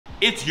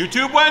It's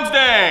YouTube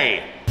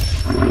Wednesday!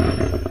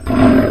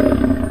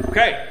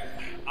 Okay,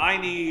 I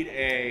need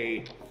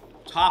a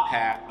top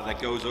hat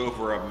that goes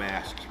over a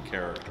masked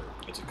character.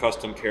 It's a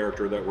custom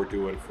character that we're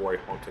doing for a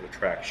haunted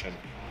attraction.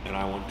 And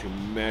I want to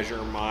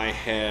measure my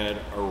head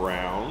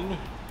around,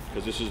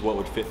 because this is what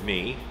would fit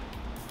me.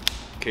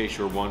 In case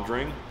you're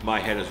wondering, my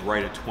head is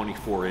right at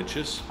 24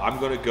 inches. I'm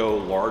gonna go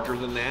larger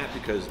than that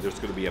because there's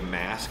gonna be a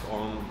mask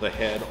on the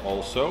head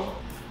also.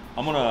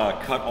 I'm gonna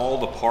cut all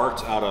the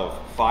parts out of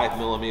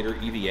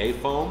 5mm EVA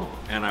foam,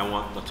 and I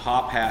want the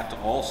top hat to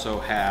also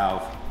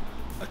have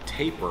a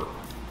taper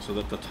so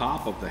that the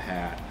top of the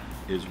hat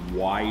is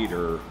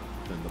wider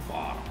than the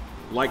bottom.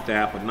 Like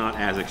that, but not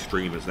as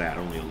extreme as that,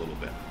 only a little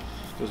bit.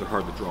 Those are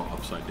hard to draw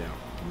upside down.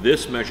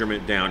 This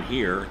measurement down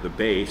here, the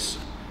base,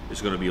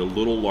 is gonna be a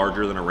little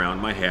larger than around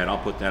my head. I'll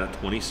put that at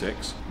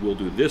 26. We'll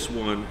do this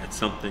one at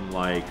something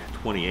like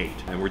 28,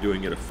 and we're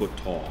doing it a foot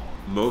tall.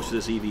 Most of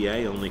this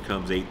EVA only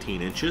comes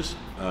 18 inches.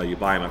 You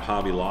buy them at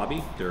Hobby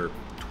Lobby. They're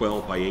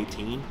 12 by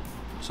 18.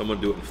 So I'm gonna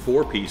do it in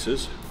 4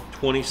 pieces.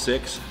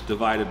 26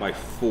 divided by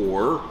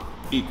 4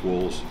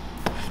 equals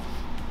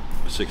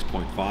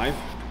 6.5.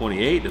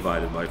 28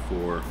 divided by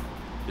 4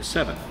 is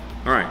 7.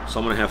 All right, so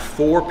I'm gonna have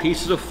 4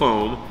 pieces of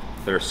foam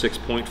that are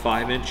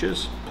 6.5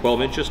 inches,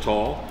 12 inches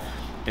tall,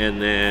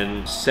 and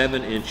then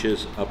 7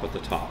 inches up at the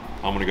top.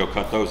 I'm gonna go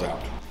cut those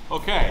out.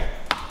 Okay,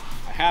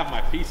 I have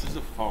my pieces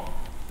of foam.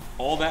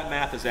 All that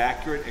math is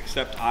accurate,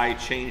 except I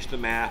changed the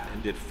math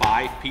and did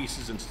 5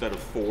 pieces instead of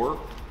 4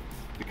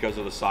 because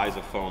of the size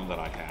of foam that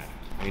I had.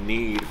 I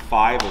need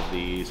 5 of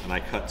these, and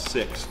I cut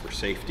 6 for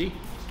safety.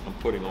 I'm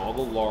putting all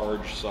the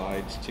large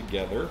sides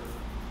together,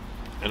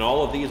 and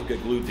all of these will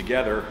get glued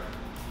together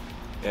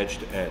edge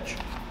to edge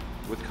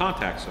with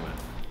contact cement.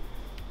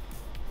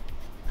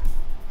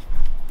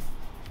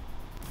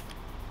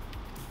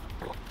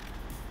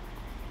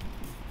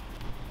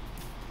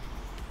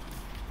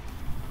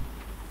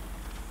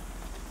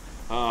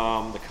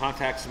 The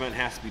contact cement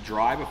has to be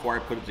dry before I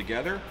put it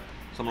together.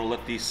 So I'm gonna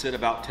let these sit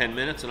about 10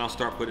 minutes and I'll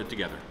start putting it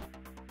together.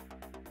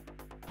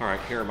 All right,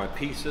 here are my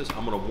pieces.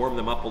 I'm gonna warm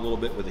them up a little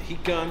bit with a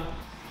heat gun.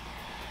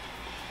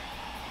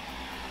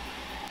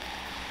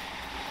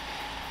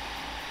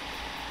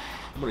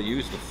 I'm gonna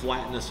use the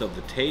flatness of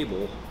the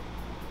table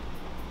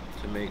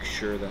to make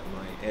sure that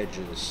my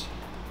edges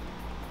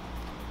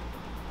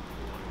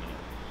line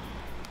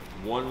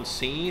up. One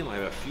seam, I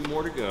have a few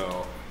more to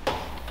go.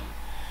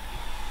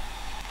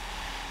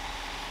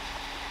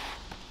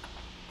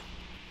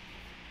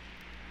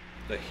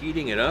 The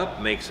heating it up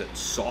makes it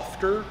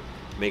softer,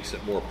 makes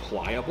it more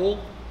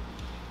pliable,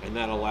 and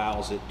that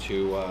allows it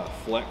to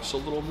flex a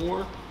little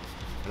more.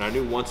 And I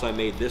knew once I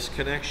made this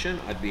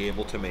connection, I'd be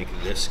able to make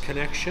this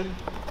connection.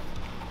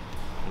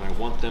 And I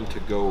want them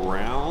to go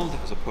round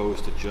as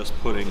opposed to just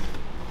putting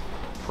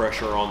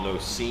pressure on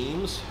those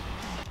seams.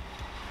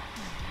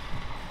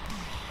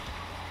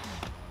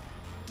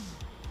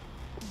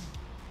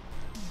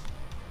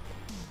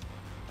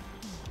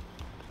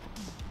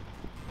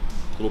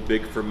 A little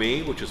big for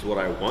me, which is what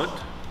I want.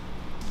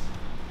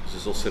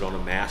 This will sit on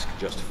a mask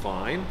just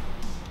fine.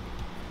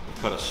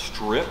 I'll cut a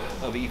strip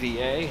of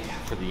EVA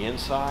for the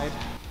inside.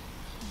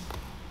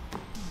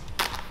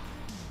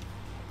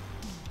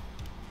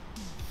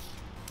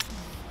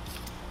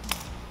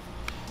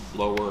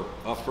 Lower,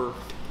 upper.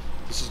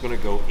 This is going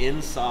to go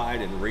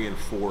inside and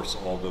reinforce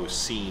all those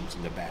seams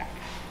in the back.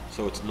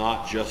 So it's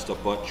not just a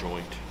butt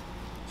joint.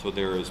 So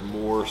there is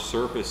more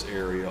surface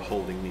area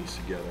holding these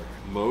together.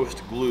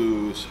 Most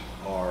glues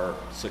are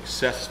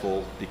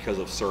successful because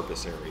of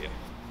surface area.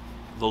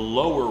 The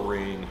lower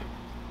ring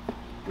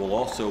will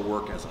also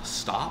work as a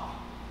stop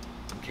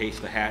in case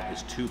the hat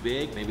is too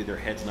big. Maybe their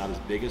head's not as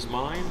big as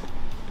mine.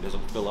 It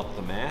doesn't fill up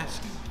the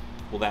mask.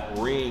 Well, that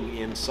ring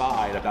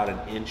inside, about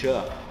 1 inch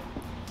up,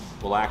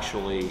 will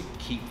actually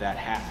keep that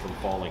hat from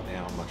falling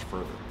down much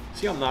further.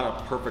 See, I'm not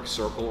a perfect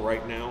circle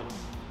right now.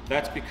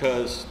 That's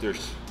because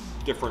there's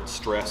different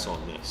stress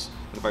on this.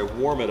 But if I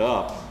warm it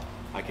up,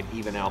 I can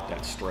even out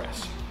that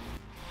stress.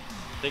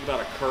 Think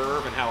about a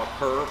curve and how a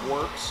curve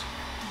works.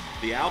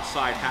 The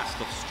outside has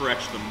to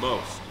stretch the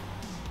most.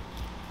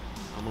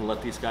 I'm gonna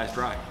let these guys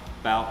dry,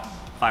 about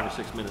 5 or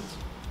 6 minutes.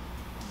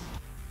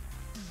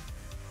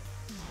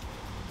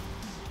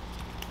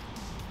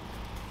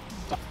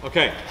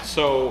 Okay,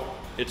 so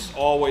it's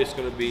always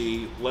gonna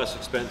be less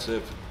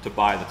expensive to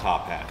buy the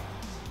top hat,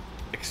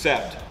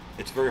 except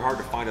it's very hard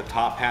to find a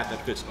top hat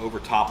that fits over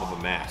top of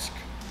a mask.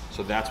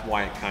 So that's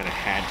why it kind of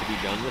had to be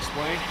done this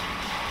way.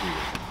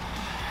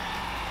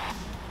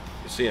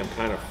 You see, I'm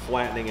kind of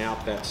flattening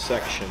out that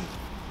section,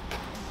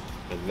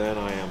 and then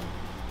I am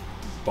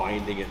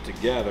binding it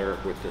together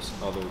with this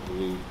other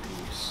glued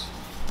piece.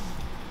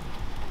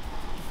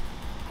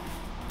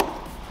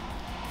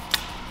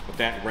 But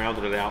that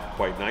rounded it out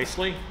quite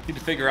nicely. You need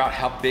to figure out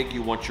how big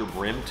you want your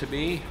brim to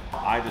be.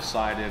 I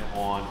decided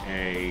on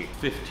a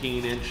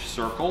 15-inch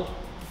circle.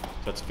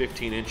 That's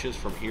 15 inches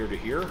from here to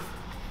here.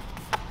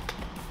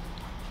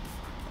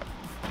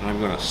 And I'm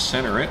going to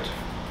center it.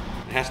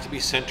 It has to be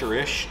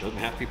center-ish, doesn't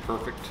have to be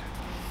perfect.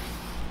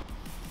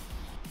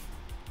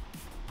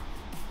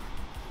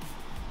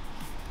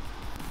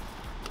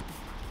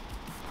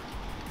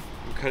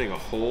 cutting a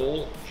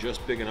hole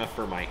just big enough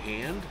for my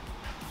hand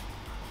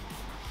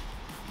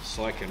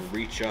so I can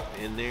reach up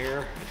in there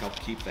and help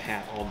keep the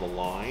hat on the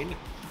line.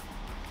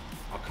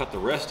 I'll cut the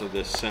rest of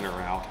this center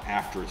out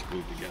after it's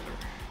glued together.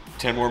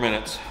 10 more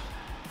minutes.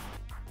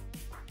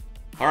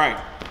 All right,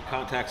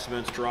 contact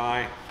cement's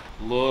dry,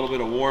 a little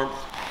bit of warmth.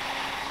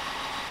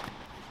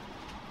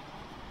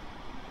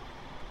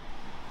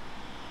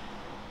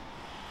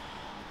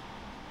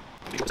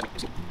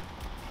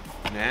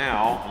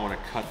 Now I'm going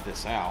to cut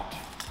this out,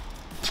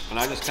 and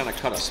I just kind of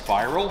cut a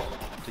spiral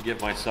to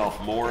give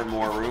myself more and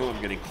more room.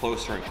 I'm getting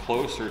closer and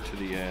closer to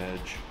the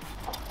edge.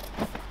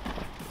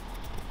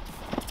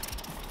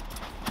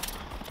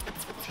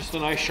 Just a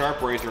nice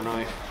sharp razor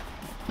knife.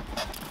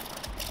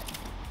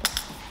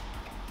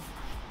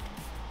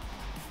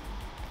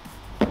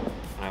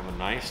 I have a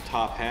nice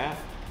top hat,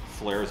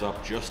 flares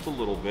up just a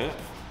little bit.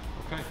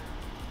 Okay.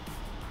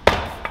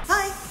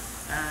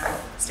 Hi,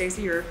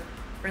 Stacy, your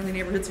friendly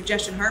neighborhood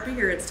suggestion harpy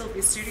here at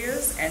Stiltby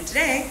Studios, and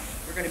today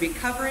we're going to be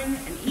covering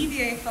an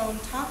EVA foam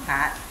top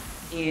hat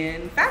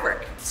in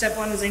fabric. Step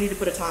one is I need to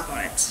put a top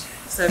on it.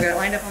 So I've got it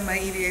lined up on my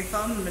EVA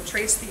foam. I'm going to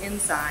trace the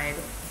inside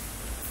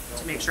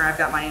to make sure I've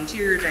got my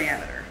interior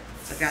diameter.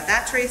 So I've got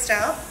that traced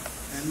out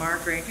and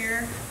marked right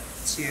here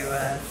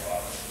to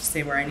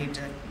say where I need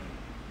to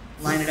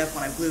line it up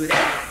when I glue it in.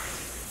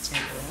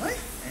 Take it away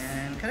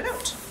and cut it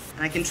out.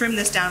 And I can trim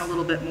this down a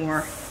little bit more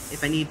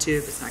if I need to,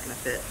 if it's not going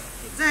to fit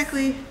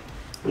exactly.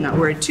 I'm not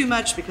worried too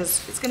much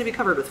because it's going to be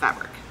covered with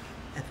fabric.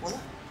 And voila.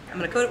 I'm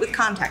going to coat it with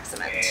contact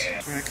cement.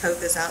 We're going to coat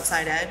this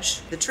outside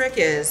edge. The trick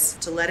is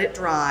to let it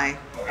dry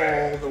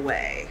all the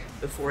way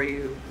before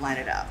you line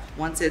it up.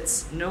 Once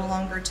it's no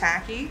longer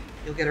tacky,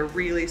 you'll get a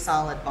really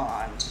solid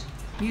bond.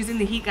 I'm using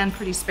the heat gun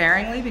pretty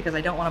sparingly because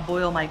I don't want to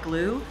boil my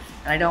glue,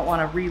 and I don't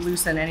want to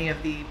re-loosen any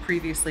of the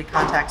previously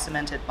contact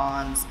cemented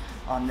bonds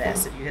on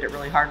this. If you hit it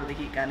really hard with the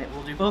heat gun, it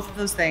will do both of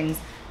those things.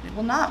 It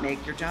will not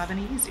make your job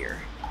any easier.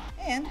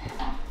 And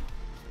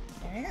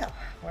there you go.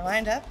 We're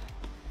lined up.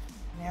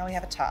 Now we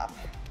have a top.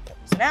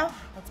 So now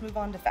let's move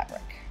on to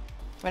fabric.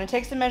 I'm going to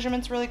take some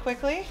measurements really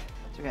quickly.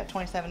 So we've got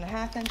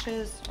 27.5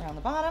 inches around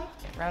the bottom,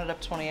 rounded up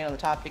to 28 on the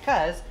top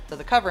because so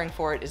the covering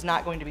for it is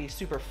not going to be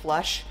super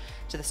flush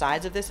to the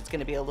sides of this. It's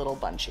going to be a little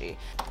bunchy.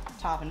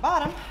 Top and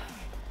bottom,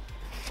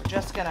 we're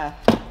just going to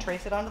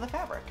trace it onto the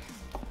fabric.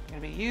 We're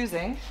going to be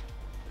using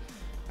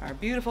our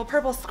beautiful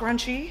purple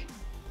scrunchie.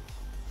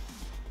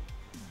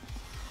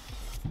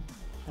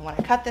 And when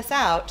I cut this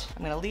out,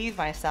 I'm going to leave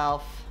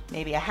myself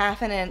maybe a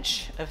 ½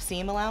 inch of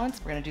seam allowance.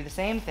 We're going to do the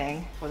same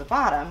thing for the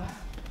bottom,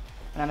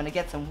 and I'm going to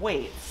get some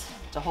weights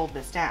to hold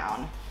this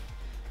down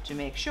to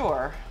make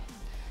sure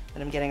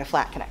that I'm getting a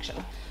flat connection.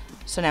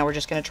 So now we're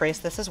just going to trace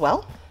this as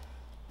well.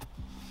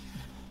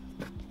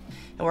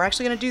 And we're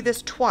actually going to do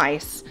this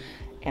twice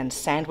and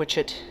sandwich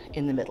it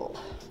in the middle.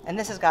 And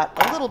this has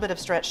got a little bit of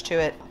stretch to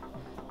it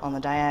on the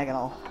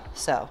diagonal.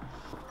 So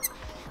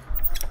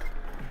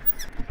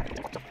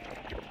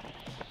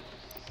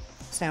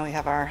now we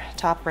have our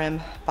top brim,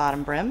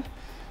 bottom brim.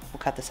 We'll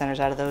cut the centers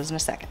out of those in a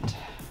second.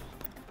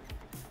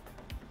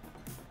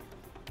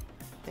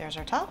 There's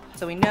our top.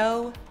 So we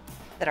know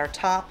that our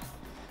top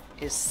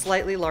is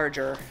slightly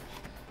larger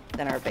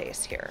than our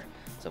base here.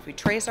 So if we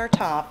trace our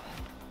top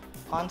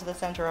onto the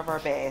center of our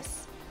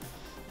base,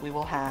 we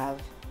will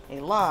have a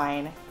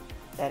line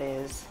that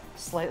is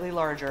slightly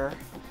larger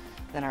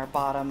than our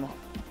bottom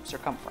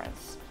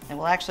circumference. And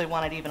we'll actually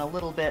want it even a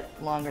little bit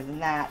longer than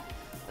that,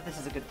 but this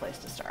is a good place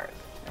to start.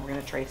 And we're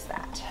going to trace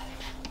that.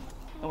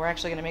 And we're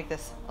actually going to make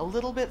this a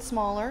little bit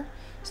smaller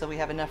so we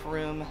have enough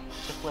room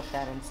to flip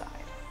that inside.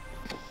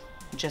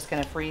 I'm just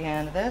going to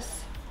freehand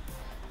this.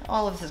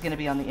 All of this is going to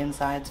be on the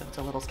inside, so if it's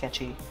a little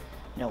sketchy,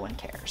 no one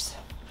cares.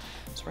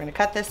 So we're going to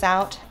cut this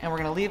out, and we're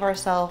going to leave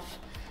ourselves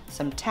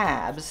some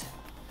tabs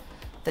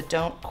that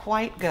don't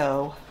quite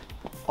go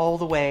all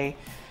the way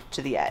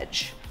to the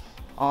edge.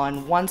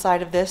 On one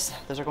side of this,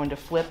 those are going to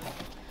flip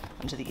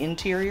onto the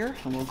interior,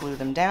 and we'll glue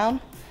them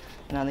down.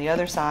 And on the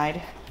other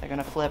side, they're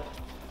going to flip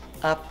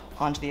up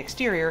onto the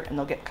exterior, and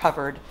they'll get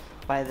covered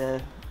by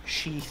the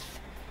sheath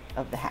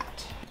of the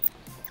hat.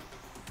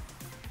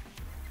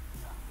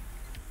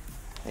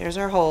 There's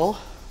our hole.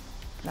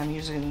 And I'm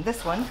using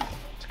this one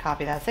to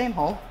copy that same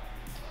hole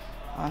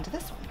onto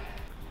this one.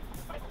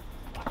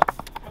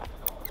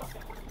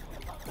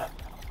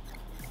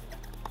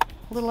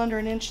 A little under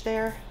an inch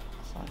there,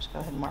 so I'll just go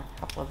ahead and mark a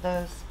couple of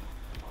those.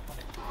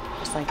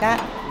 Just like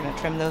that. We're going to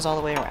trim those all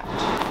the way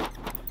around.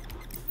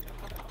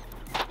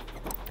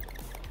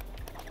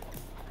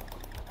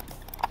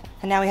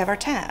 And now we have our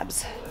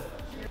tabs.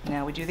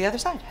 Now we do the other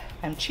side.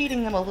 I'm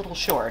cheating them a little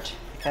short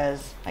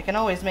because I can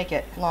always make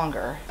it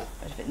longer,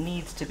 but if it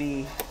needs to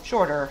be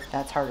shorter,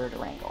 that's harder to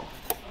wrangle.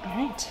 All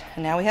right,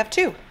 and now we have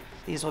two.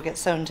 These will get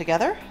sewn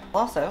together.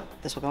 Also,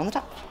 this will go on the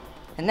top.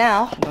 And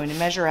now I'm going to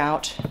measure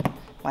out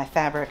my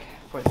fabric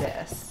for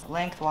this.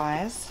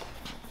 Lengthwise,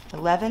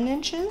 11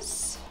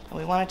 inches, and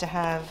we want it to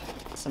have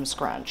some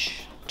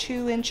scrunch.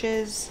 2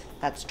 inches,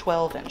 that's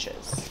 12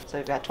 inches. So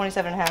we've got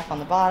 27.5 on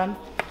the bottom,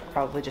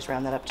 probably just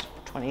round that up to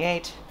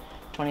 28,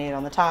 28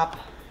 on the top,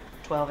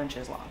 12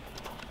 inches long.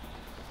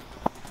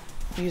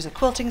 Use a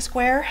quilting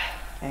square,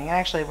 and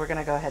actually we're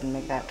gonna go ahead and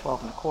make that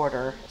 12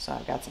 1/4, so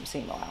I've got some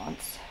seam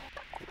allowance.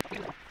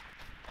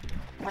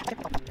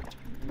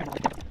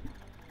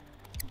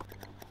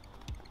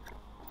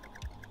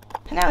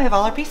 And now we have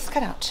all our pieces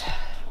cut out.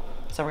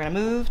 So we're gonna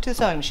move to the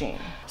sewing machine.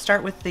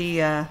 Start with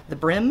the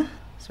brim.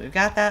 So we've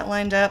got that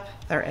lined up,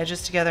 with our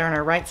edges together and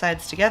our right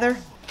sides together.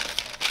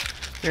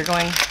 We're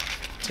going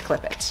to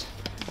clip it.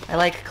 I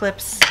like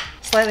clips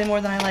slightly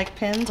more than I like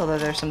pins, although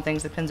there's some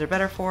things that pins are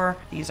better for.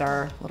 These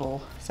are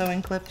little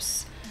sewing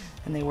clips,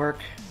 and they work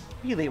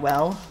really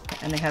well,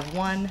 and they have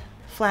one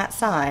flat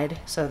side,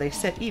 so they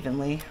sit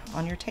evenly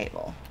on your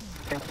table.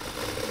 I'm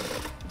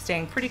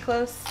staying pretty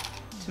close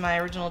to my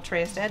original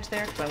traced edge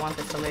there, because I want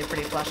this to lay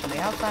pretty flush on the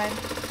outside.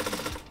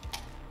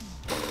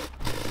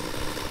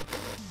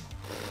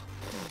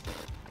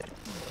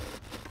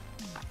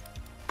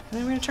 And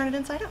then we're gonna turn it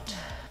inside out.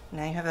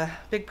 Now you have a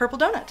big purple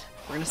donut.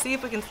 We're gonna see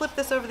if we can flip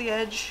this over the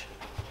edge.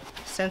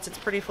 Since it's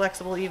pretty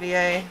flexible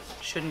EVA,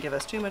 shouldn't give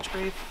us too much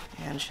grief,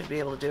 and should be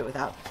able to do it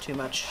without too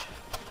much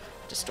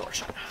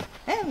distortion.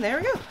 And there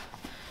we go.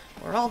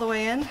 We're all the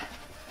way in.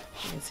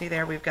 You can see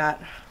there we've got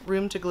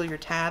room to glue your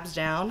tabs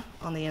down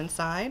on the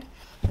inside.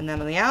 And then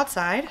on the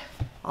outside,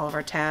 all of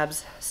our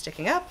tabs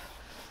sticking up.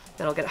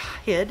 That'll get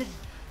hid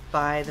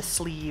by the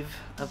sleeve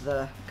of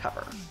the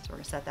cover. So we're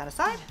gonna set that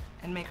aside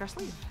and make our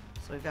sleeve.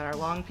 So we've got our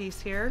long piece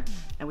here,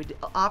 and we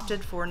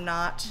opted for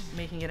not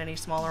making it any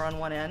smaller on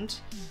one end.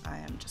 I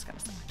am just gonna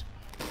sew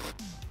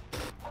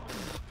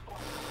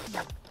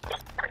it.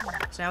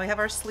 So now we have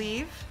our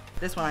sleeve.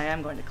 This one I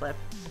am going to clip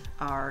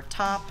our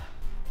top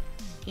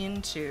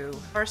into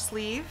our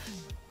sleeve.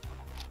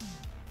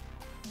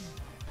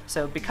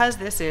 So because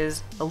this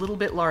is a little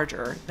bit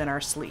larger than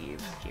our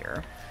sleeve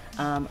here,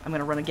 I'm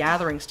gonna run a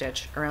gathering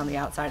stitch around the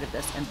outside of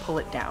this and pull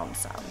it down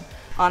some.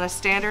 On a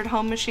standard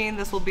home machine,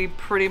 this will be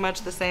pretty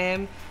much the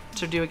same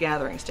to do a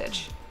gathering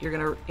stitch. You're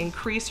gonna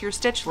increase your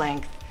stitch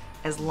length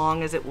as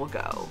long as it will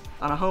go.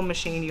 On a home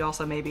machine, you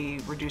also maybe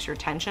reduce your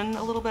tension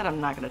a little bit. I'm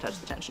not gonna touch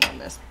the tension on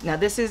this. Now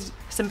this is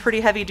some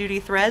pretty heavy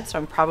duty thread, so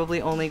I'm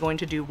probably only going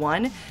to do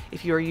one.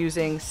 If you're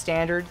using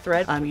standard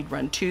thread, you'd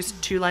run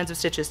two lines of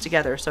stitches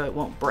together so it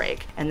won't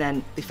break. And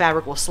then the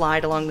fabric will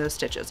slide along those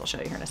stitches. I'll show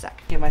you here in a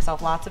sec. Give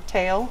myself lots of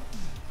tail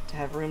to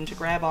have room to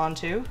grab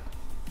onto.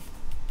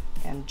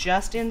 And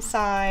just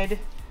inside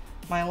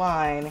my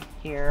line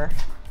here,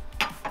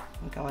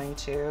 I'm going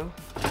to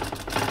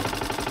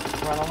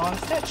run a long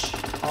stitch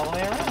all the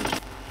way around.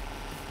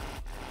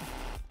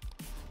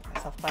 Give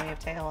myself plenty of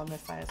tail on this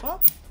side as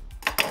well.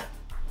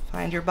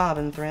 Find your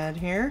bobbin thread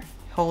here,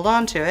 hold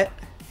on to it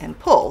and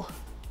pull,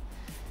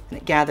 and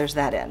it gathers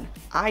that in.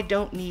 I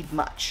don't need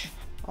much,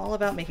 all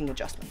about making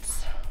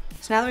adjustments.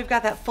 So now that we've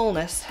got that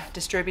fullness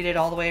distributed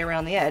all the way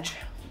around the edge,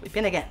 we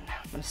pin again.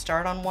 I'm gonna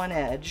start on one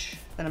edge,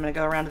 then I'm gonna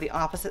go around to the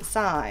opposite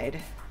side.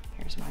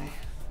 Here's my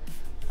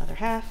other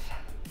half.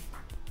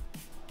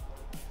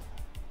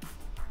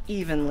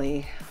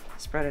 Evenly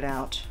spread it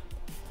out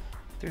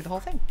through the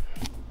whole thing.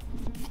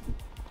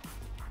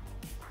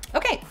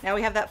 Okay, now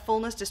we have that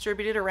fullness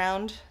distributed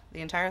around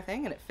the entire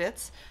thing and it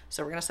fits,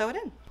 so we're gonna sew it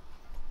in.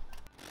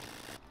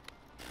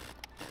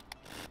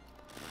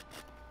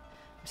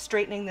 I'm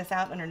straightening this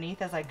out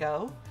underneath as I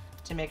go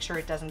to make sure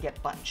it doesn't get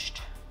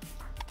bunched.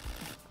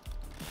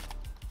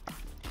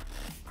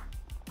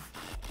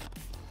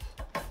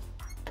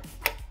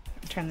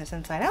 Turn this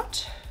inside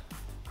out.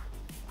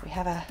 We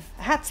have a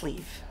hat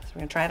sleeve, so we're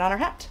gonna try it on our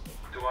hat.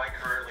 Do I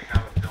currently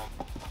have a film?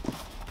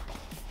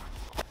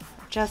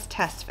 Just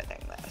test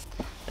fitting this.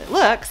 It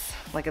looks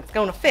like it's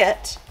gonna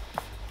fit,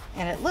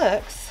 and it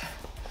looks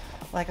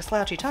like a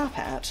slouchy top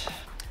hat.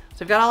 So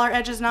we've got all our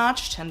edges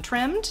notched and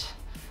trimmed,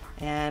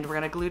 and we're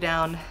gonna glue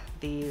down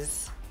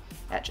these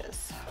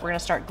edges. We're gonna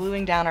start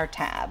gluing down our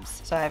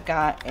tabs. So I've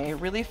got a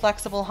really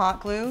flexible hot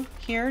glue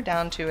here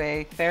down to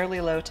a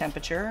fairly low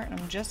temperature.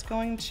 I'm just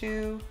going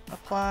to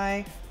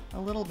apply a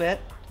little bit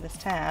to this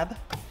tab,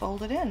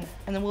 fold it in,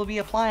 and then we'll be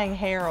applying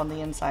hair on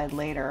the inside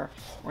later.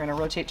 We're gonna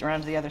rotate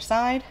around to the other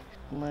side,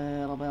 a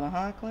little bit of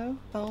hot glue,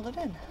 fold it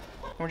in. And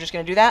we're just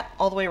gonna do that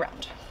all the way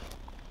around.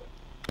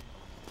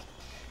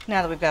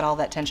 Now that we've got all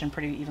that tension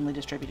pretty evenly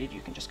distributed,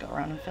 you can just go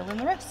around and fill in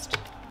the rest.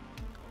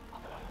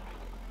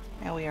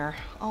 Now we are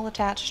all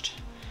attached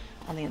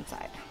on the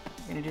inside.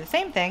 We're gonna do the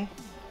same thing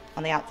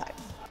on the outside.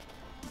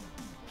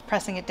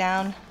 Pressing it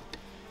down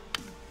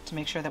to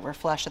make sure that we're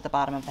flush at the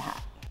bottom of the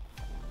hat.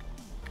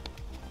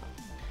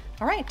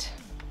 All right,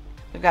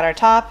 we've got our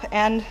top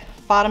and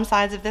bottom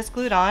sides of this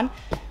glued on.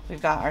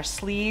 We've got our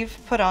sleeve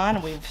put on,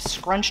 and we've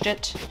scrunched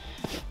it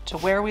to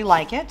where we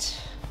like it.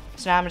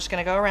 So now I'm just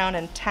gonna go around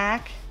and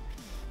tack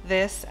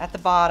this at the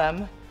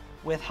bottom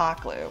with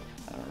hot glue.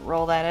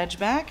 Roll that edge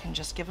back and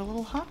just give it a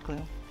little hot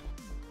glue.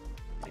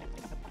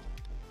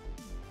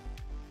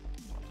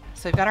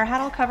 So we've got our hat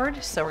all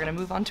covered, so we're gonna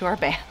move on to our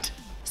band.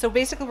 So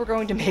basically we're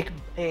going to make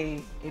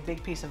a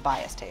big piece of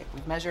bias tape.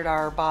 We've measured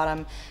our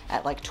bottom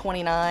at like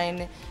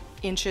 29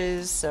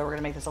 inches, so we're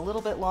gonna make this a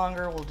little bit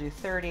longer. We'll do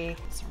 30.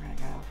 So we're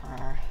gonna go for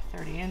our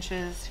 30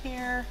 inches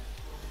here,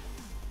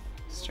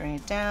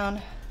 straight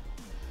down,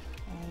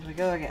 and we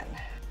go again.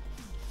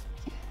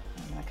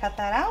 I'm gonna cut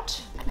that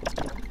out.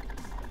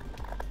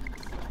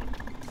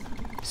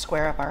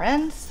 Square up our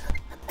ends,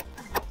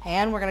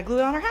 and we're gonna glue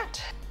it on our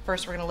hat.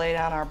 First, we're gonna lay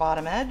down our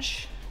bottom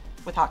edge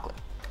with hot glue.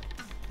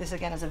 This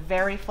again is a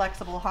very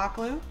flexible hot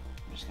glue. I'm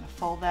just gonna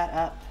fold that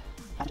up.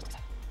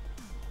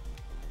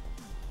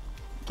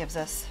 Gives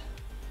us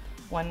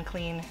one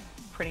clean,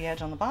 pretty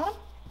edge on the bottom.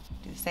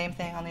 Do the same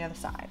thing on the other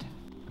side.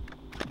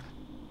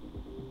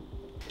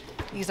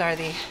 These are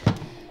the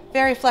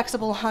very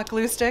flexible hot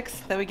glue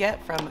sticks that we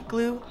get from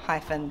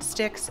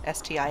glue-sticks,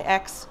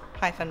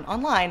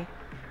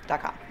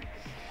 stix-online.com.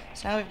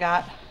 So now we've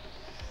got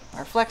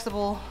our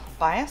flexible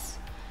bias,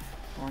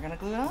 and we're gonna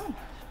glue it on.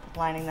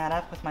 Lining that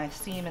up with my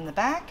seam in the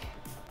back.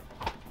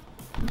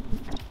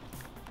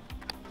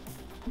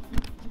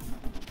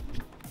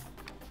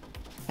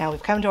 Now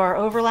we've come to our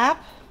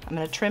overlap. I'm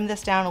gonna trim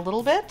this down a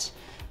little bit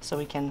so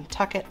we can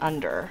tuck it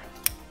under.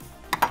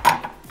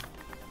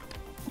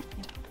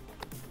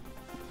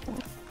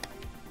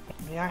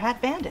 Our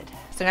hat banded.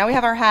 So now we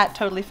have our hat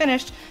totally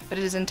finished, but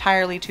it is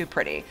entirely too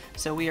pretty.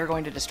 So we are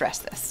going to distress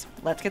this.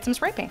 Let's get some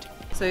spray paint.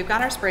 So we've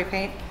got our spray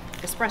paint,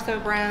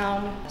 espresso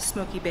brown,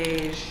 smoky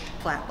beige,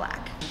 flat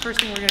black. The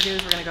first thing we're gonna do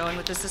is we're gonna go in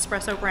with this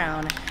espresso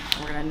brown,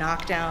 and we're gonna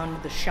knock down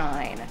the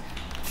shine.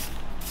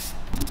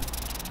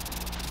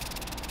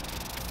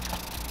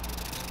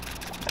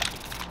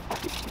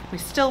 We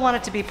still want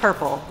it to be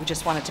purple, we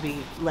just want it to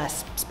be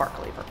less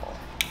sparkly purple.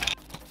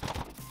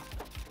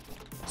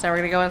 So now we're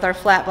gonna go in with our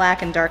flat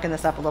black and darken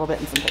this up a little bit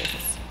in some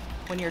places.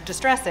 When you're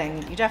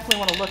distressing, you definitely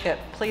wanna look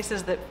at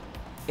places that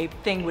a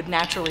thing would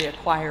naturally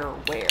acquire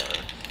wear.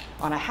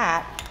 On a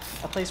hat,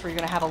 a place where you're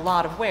gonna have a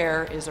lot of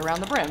wear is around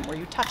the brim, where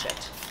you touch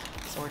it.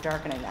 So we're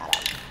darkening that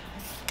up.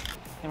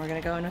 And we're gonna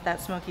go in with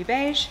that smoky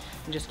beige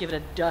and just give it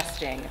a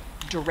dusting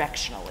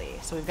directionally.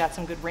 So we've got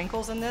some good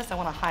wrinkles in this, I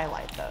wanna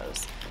highlight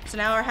those. So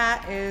now our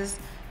hat is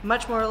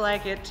much more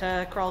like it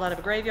crawled out of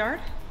a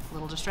graveyard. A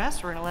little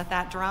distressed, we're gonna let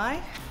that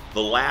dry.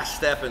 The last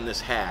step in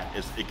this hat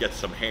is it gets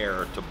some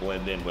hair to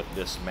blend in with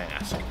this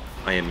mask.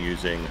 I am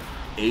using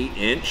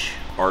 8-inch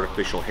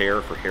artificial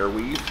hair for hair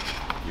weave.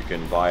 You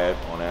can buy it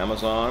on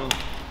Amazon.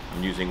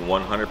 I'm using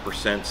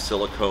 100%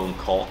 silicone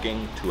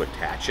caulking to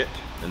attach it.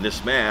 And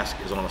this mask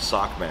is on a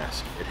sock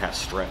mask. It has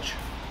stretch.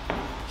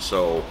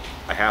 So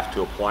I have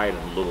to apply it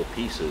in little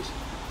pieces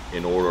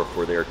in order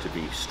for there to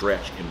be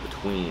stretch in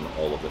between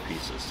all of the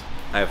pieces.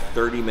 I have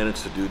 30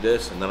 minutes to do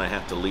this, and then I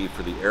have to leave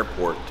for the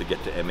airport to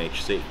get to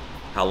MHC.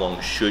 How long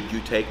should you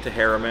take to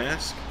hair a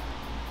mask?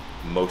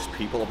 Most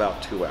people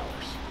about 2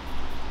 hours.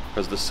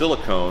 Because the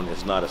silicone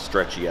is not as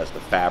stretchy as the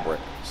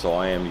fabric. So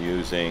I am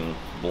using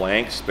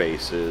blank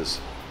spaces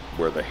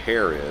where the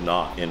hair is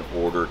not, in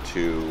order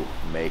to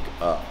make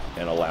up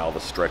and allow the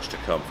stretch to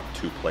come from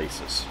 2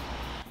 places.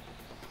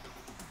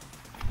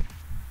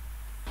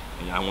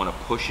 And I want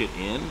to push it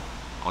in.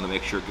 I want to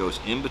make sure it goes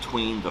in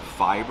between the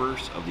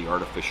fibers of the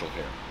artificial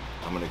hair.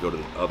 I'm going to go to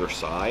the other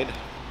side.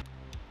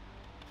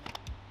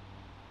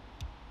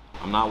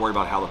 I'm not worried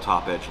about how the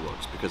top edge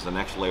looks because the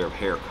next layer of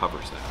hair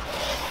covers that.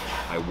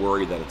 I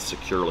worry that it's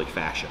securely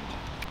fashioned.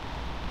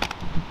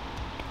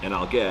 And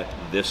I'll get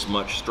this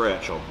much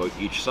stretch on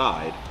each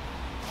side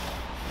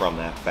from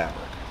that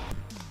fabric.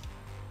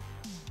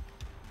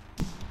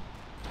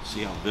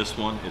 See how this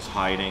one is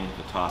hiding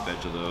the top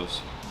edge of those?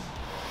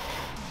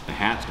 The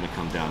hat's gonna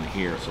come down to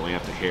here, so I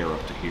have to hair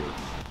up to here.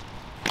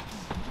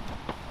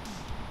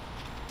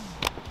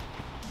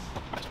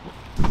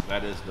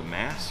 That is the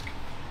mask.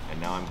 And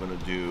now I'm going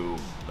to do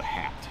the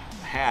hat.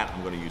 The hat,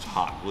 I'm going to use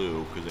hot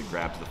glue because it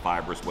grabs the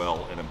fibers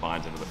well and it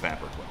binds into the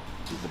fabric well.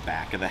 This is the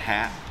back of the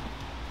hat,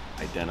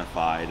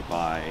 identified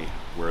by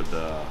where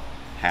the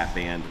hat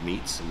band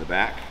meets in the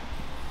back.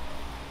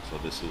 So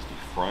this is the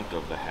front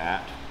of the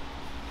hat.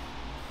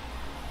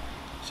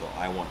 So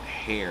I want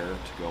hair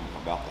to go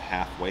about the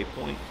halfway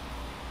point,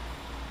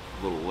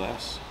 a little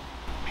less,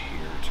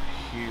 here to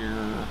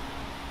here.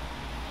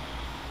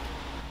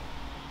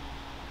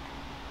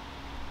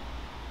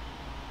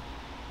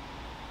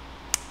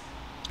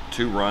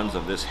 Two runs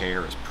of this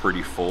hair is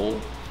pretty full,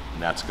 and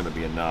that's going to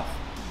be enough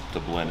to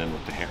blend in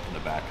with the hair in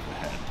the back of the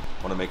head.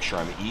 I want to make sure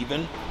I'm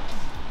even,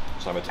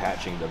 so I'm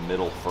attaching the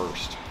middle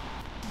first.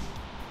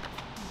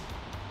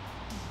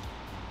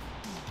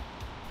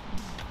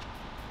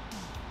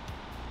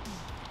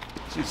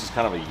 See, this is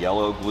kind of a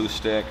yellow glue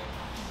stick.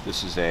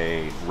 This is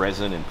a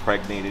resin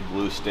impregnated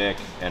glue stick,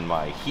 and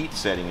my heat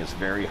setting is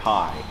very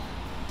high.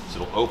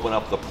 So it'll open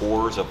up the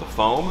pores of the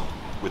foam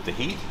with the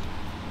heat,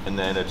 and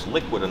then it's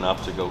liquid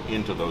enough to go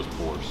into those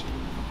pores.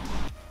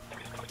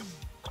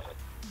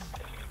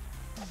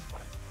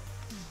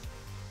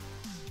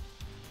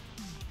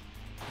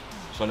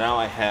 So now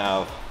I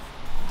have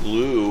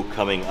glue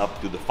coming up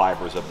through the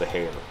fibers of the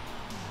hair.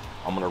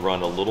 I'm gonna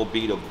run a little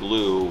bead of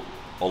glue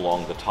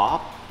along the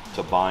top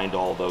to bind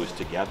all those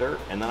together,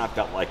 and then I've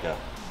got like a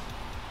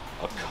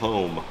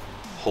comb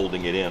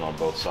holding it in on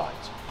both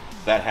sides.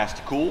 That has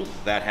to cool,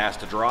 that has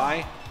to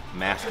dry,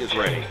 mask is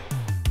ready.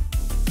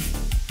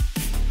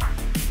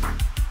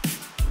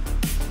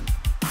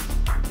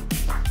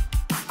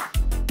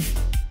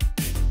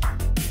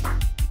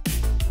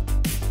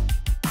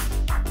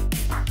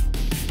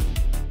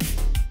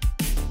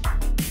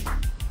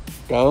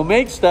 Go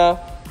make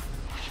stuff.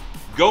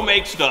 Go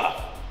make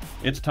stuff.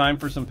 It's time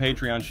for some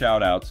Patreon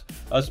shoutouts.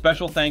 A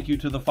special thank you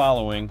to the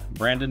following: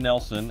 Brandon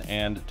Nelson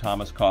and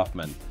Thomas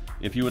Kaufman.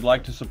 If you would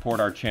like to support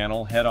our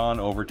channel, head on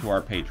over to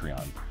our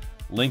Patreon.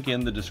 Link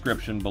in the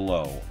description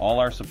below. All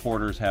our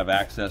supporters have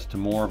access to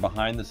more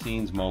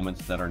behind-the-scenes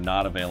moments that are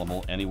not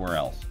available anywhere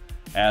else.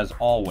 As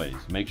always,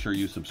 make sure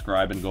you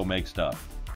subscribe and go make stuff.